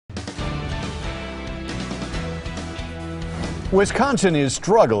Wisconsin is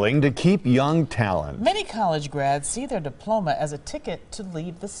struggling to keep young talent. Many college grads see their diploma as a ticket to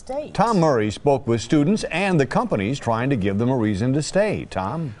leave the state. Tom Murray spoke with students and the companies trying to give them a reason to stay.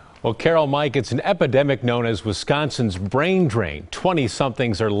 Tom? Well, Carol, Mike, it's an epidemic known as Wisconsin's brain drain.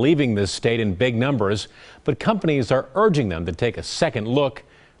 20-somethings are leaving this state in big numbers, but companies are urging them to take a second look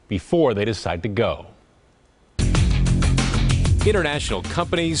before they decide to go. International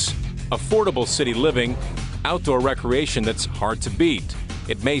companies, affordable city living, outdoor recreation that's hard to beat.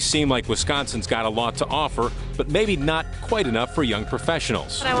 It may seem like Wisconsin's got a lot to offer, but maybe not quite enough for young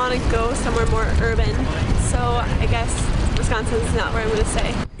professionals. I want to go somewhere more urban, so I guess Wisconsin's not where I'm going to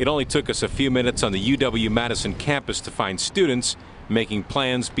stay. It only took us a few minutes on the UW-Madison campus to find students making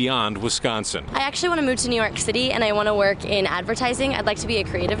plans beyond Wisconsin. I actually want to move to New York City and I want to work in advertising. I'd like to be a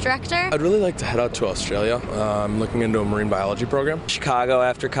creative director. I'd really like to head out to Australia. I'm looking into a marine biology program. Chicago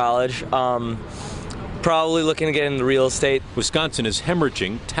after college. Probably looking to get into real estate. Wisconsin is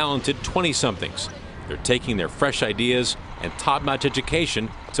hemorrhaging talented 20-somethings. They're taking their fresh ideas and top-notch education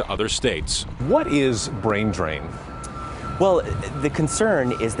to other states. What is brain drain? Well, the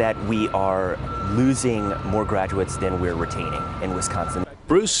concern is that we are losing more graduates than we're retaining in Wisconsin.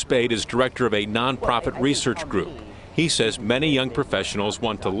 Bruce Spade is director of a nonprofit research group. He says many young professionals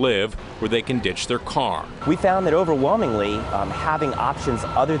want to live where they can ditch their car. We found that overwhelmingly having options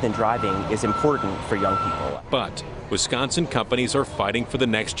other than driving is important for young people. But Wisconsin companies are fighting for the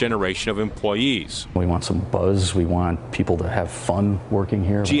next generation of employees. We want some buzz. We want people to have fun working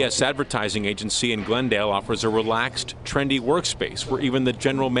here. GS Advertising Agency in Glendale offers a relaxed, trendy workspace where even the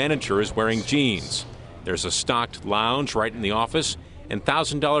general manager is wearing jeans. There's a stocked lounge right in the office and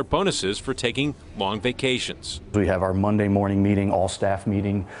 $1,000 bonuses for taking long vacations. We have our Monday morning meeting, all staff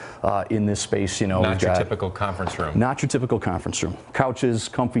meeting in this space. You know, not your typical conference room. Not your typical conference room. Couches,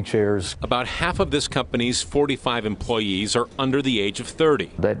 comfy chairs. About half of this company's 45 employees are under the age of 30.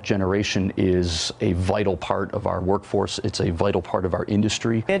 That generation is a vital part of our workforce. It's a vital part of our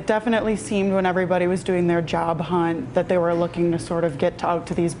industry. It definitely seemed when everybody was doing their job hunt that they were looking to sort of get out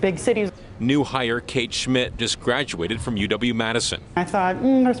to these big cities. New hire Kate Schmidt just graduated from UW-Madison. I thought,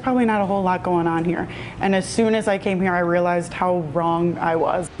 there's probably not a whole lot going on here. And as soon as I came here, I realized how wrong I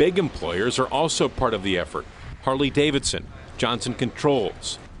was. Big employers are also part of the effort. Harley-Davidson, Johnson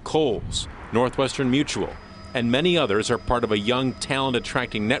Controls, Kohl's, Northwestern Mutual, and many others are part of a young talent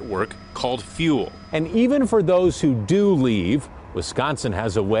attracting network called Fuel. And even for those who do leave, Wisconsin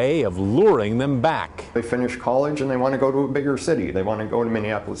has a way of luring them back. They finish college and they want to go to a bigger city. They want to go to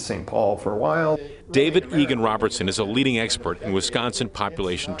Minneapolis, St. Paul for a while. David Egan Robertson is a leading expert in Wisconsin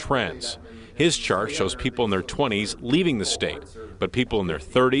population trends. His chart shows people in their 20s leaving the state, but people in their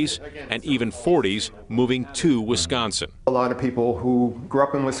 30s and even 40s moving to Wisconsin. A lot of people who grew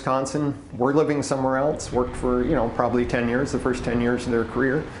up in Wisconsin were living somewhere else, worked for, probably 10 years, the first 10 years of their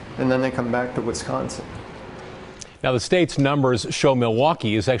career, and then they come back to Wisconsin. Now, the state's numbers show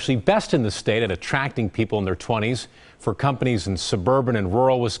Milwaukee is actually best in the state at attracting people in their 20s. For companies in suburban and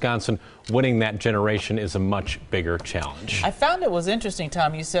rural Wisconsin, winning that generation is a much bigger challenge. I found it was interesting,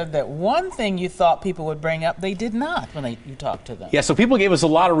 Tom. You said that one thing you thought people would bring up, they did not when you talked to them. Yeah, so people gave us a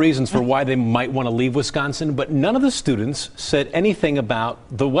lot of reasons for why they might want to leave Wisconsin, but none of the students said anything about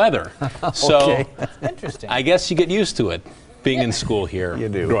the weather. So, interesting. I guess you get used to it. Being in school here,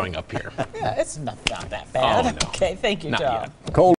 growing up here. Yeah, it's not that bad. Oh, no. Okay, thank you, Not Tom. yet.